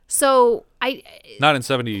 Right. So Not in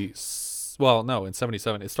 70. Well, no, in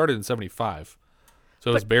 77. It started in 75.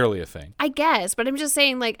 So it was barely a thing. I guess. But I'm just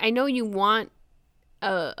saying, like, I know you want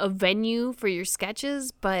a venue for your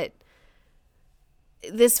sketches, but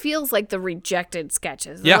this feels like the rejected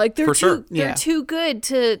sketches. Yeah, like, for sure. They're too good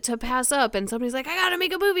to pass up. And somebody's like, I got to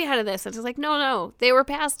make a movie out of this. And it's like, no. They were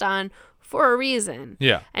passed on for a reason.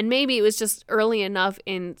 Yeah. And maybe it was just early enough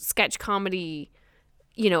in sketch comedy,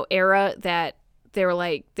 era that they were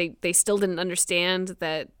like, they still didn't understand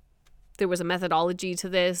that there was a methodology to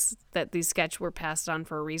this, that these sketches were passed on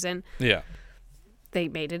for a reason. Yeah. They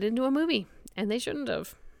made it into a movie, and they shouldn't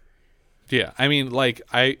have. Yeah. I mean, like,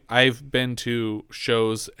 I've been to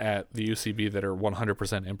shows at the UCB that are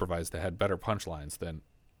 100% improvised that had better punchlines than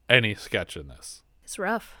any sketch in this. It's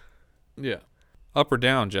rough. Yeah. Up or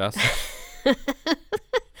down, Jess?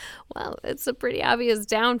 Well, it's a pretty obvious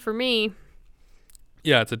down for me.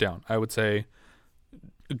 Yeah, it's a down. I would say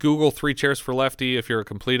Google 3 Chairs for Lefty if you're a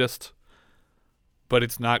completist, but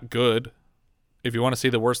it's not good. If you want to see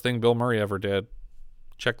the worst thing Bill Murray ever did,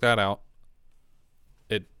 check that out.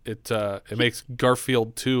 It makes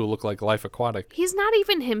Garfield 2 look like Life Aquatic. He's not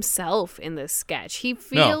even himself in this sketch. He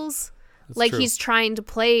feels like true. he's trying to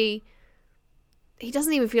play. He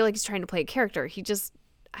doesn't even feel like he's trying to play a character.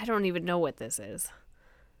 I don't even know what this is.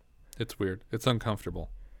 It's weird. It's uncomfortable.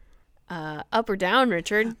 Up or down,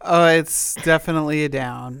 Richard? It's definitely a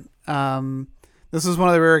down. This was one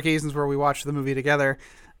of the rare occasions where we watched the movie together,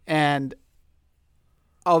 and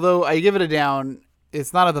although I give it a down,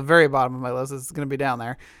 it's not at the very bottom of my list. It's going to be down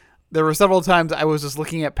there. There were several times I was just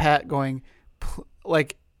looking at Pat going,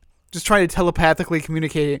 just trying to telepathically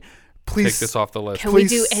communicate, please take this off the list. Can we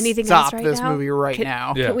do anything else right now? Stop this movie right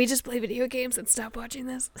now. Yeah. Can we just play video games and stop watching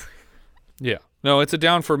this? Yeah. No, it's a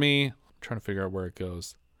down for me. I'm trying to figure out where it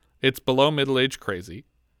goes. It's below Middle-Aged Crazy,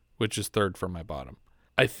 which is third from my bottom.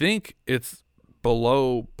 I think it's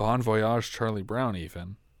below Bon Voyage Charlie Brown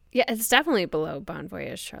even. Yeah, it's definitely below Bon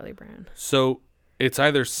Voyage Charlie Brown. So it's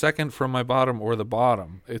either second from my bottom or the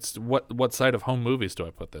bottom. It's what side of home movies do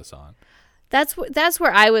I put this on? That's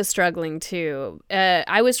where I was struggling too.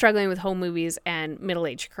 I was struggling with home movies and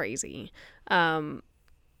Middle-Aged Crazy.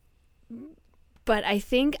 But I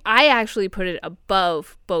think I actually put it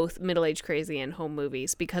above both Middle-Aged Crazy and home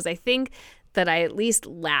movies because I think that I at least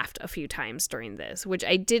laughed a few times during this, which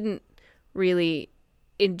I didn't really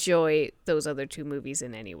enjoy those other two movies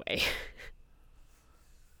in any way.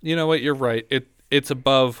 You know what? You're right. It's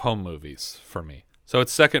above home movies for me. So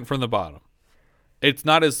it's second from the bottom. It's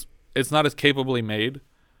not as capably made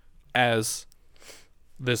as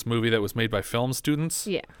this movie that was made by film students.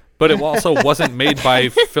 Yeah. But it also wasn't made by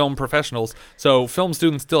film professionals. So film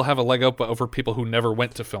students still have a leg up over people who never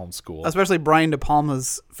went to film school. Especially Brian De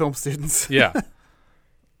Palma's film students. Yeah.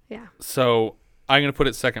 Yeah. So I'm going to put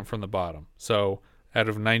it second from the bottom. So out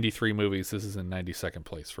of 93 movies, this is in 92nd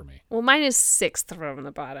place for me. Well, mine is sixth from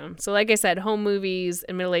the bottom. So like I said, home movies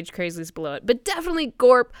and Middle-Aged Crazy is below it. But definitely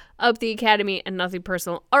Gorp, Up the Academy, and Nothing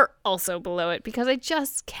Personal are also below it because I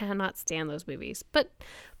just cannot stand those movies. But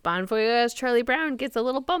Bon Voyage Charlie Brown gets a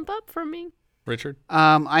little bump up from me. Richard?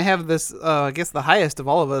 I have this, I guess the highest of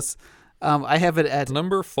all of us. I have it at...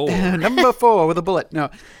 Number 4. Number 4 with a bullet. No.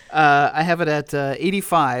 I have it at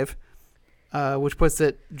 85. which puts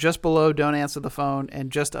it just below Don't Answer the Phone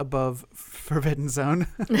and just above Forbidden Zone.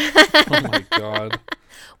 Oh my god.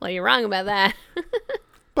 Well, you're wrong about that.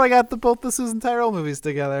 But I got both the Susan Tyrrell movies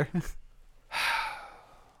together.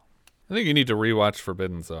 I think you need to rewatch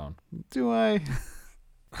Forbidden Zone. Do I?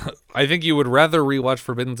 I think you would rather rewatch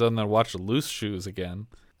Forbidden Zone than watch Loose Shoes again.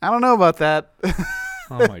 I don't know about that.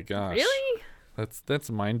 Oh my gosh. Really? That's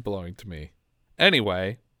mind-blowing to me.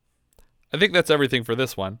 Anyway, I think that's everything for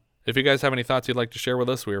this one. If you guys have any thoughts you'd like to share with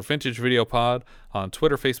us, we are Vintage Video Pod on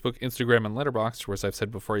Twitter, Facebook, Instagram, and Letterboxd, where, as I've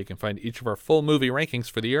said before, you can find each of our full movie rankings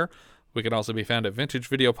for the year. We can also be found at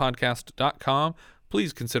vintagevideopodcast.com.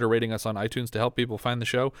 Please consider rating us on iTunes to help people find the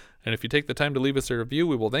show, and if you take the time to leave us a review,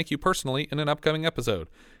 we will thank you personally in an upcoming episode.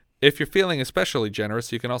 If you're feeling especially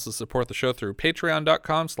generous, you can also support the show through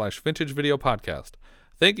patreon.com/vintagevideopodcast.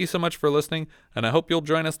 Thank you so much for listening, and I hope you'll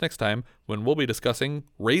join us next time when we'll be discussing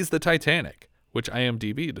Raise the Titanic, which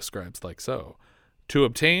IMDb describes like so. To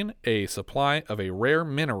obtain a supply of a rare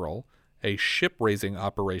mineral, a ship-raising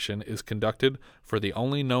operation is conducted for the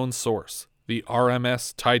only known source, the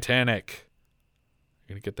RMS Titanic.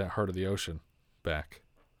 You're going to get that heart of the ocean back.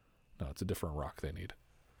 No, it's a different rock they need.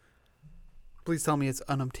 Please tell me it's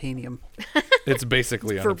unobtainium. It's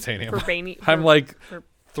basically unobtainium. I'm like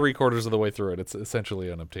 3/4 of the way through it. It's essentially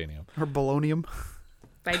unobtainium. Or bolognium.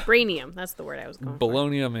 Vibranium. That's the word I was going for.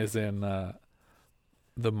 Bolognium is in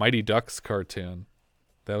the Mighty Ducks cartoon.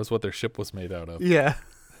 That was what their ship was made out of. Yeah.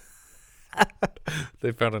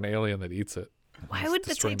 They found an alien that eats it. Why would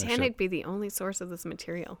the Titanic be the only source of this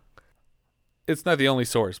material? It's not the only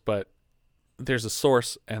source, but there's a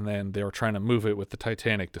source, and then they were trying to move it with the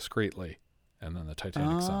Titanic discreetly, and then the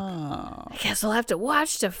Titanic sunk. I guess I'll have to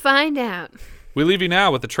watch to find out. We leave you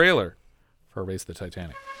now with the trailer for Raise the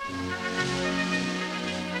Titanic.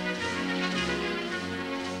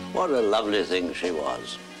 What a lovely thing she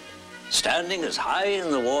was. Standing as high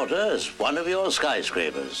in the water as one of your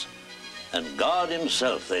skyscrapers. And God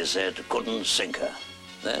himself, they said, couldn't sink her.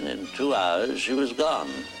 Then in 2 hours, she was gone,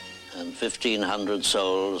 and 1,500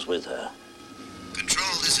 souls with her.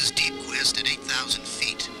 Control, this is Deep Quest at 8,000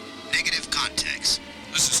 feet. Negative contacts.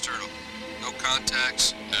 This is Turtle. No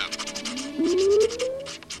contacts. Out.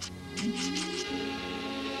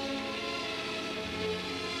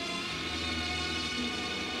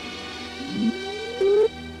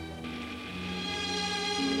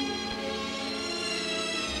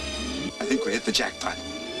 I think we hit the jackpot.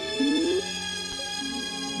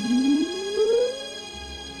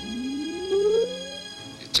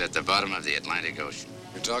 It's at the bottom of the Atlantic Ocean.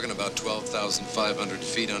 You're talking about 12,500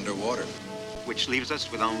 feet underwater. Which leaves us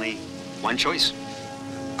with only one choice.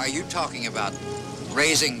 Are you talking about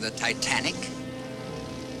raising the Titanic?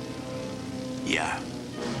 Yeah.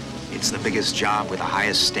 It's the biggest job with the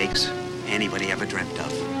highest stakes anybody ever dreamt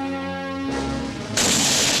of.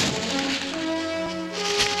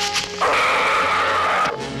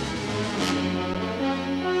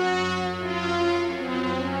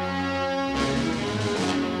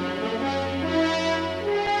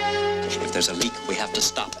 If there's a leak, we have to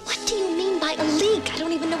stop it. What do you mean by a leak? I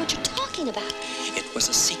don't even know what you're talking about. It was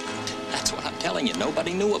a secret. That's what I'm telling you.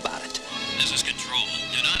 Nobody knew about it. This is Control.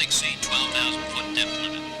 Do not exceed 12,000-foot depth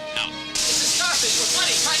limit. Out. It's a starfish with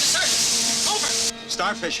money trying to search us. Over.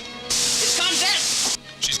 Starfish. It's gone dead.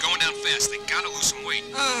 She's going down fast. They gotta lose some weight.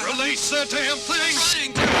 Release the damn thing.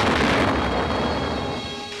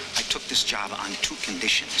 I took this job on 2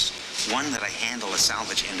 conditions. 1, that I handle the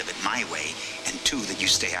salvage end of it my way, and 2, that you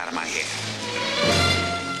stay out of my hair.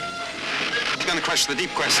 You're gonna crush the Deep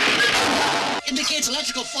Quest. Indicates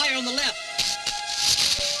electrical fire on the left.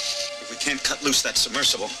 If we can't cut loose that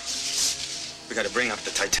submersible, we gotta bring up the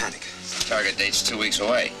Titanic. Target date's 2 weeks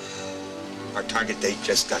away. Our target date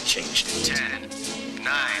just got changed. 10,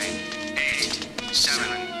 9, 8,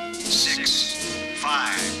 7, 6,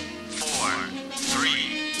 5, 4,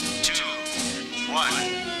 3, 2,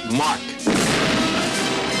 1. Mark.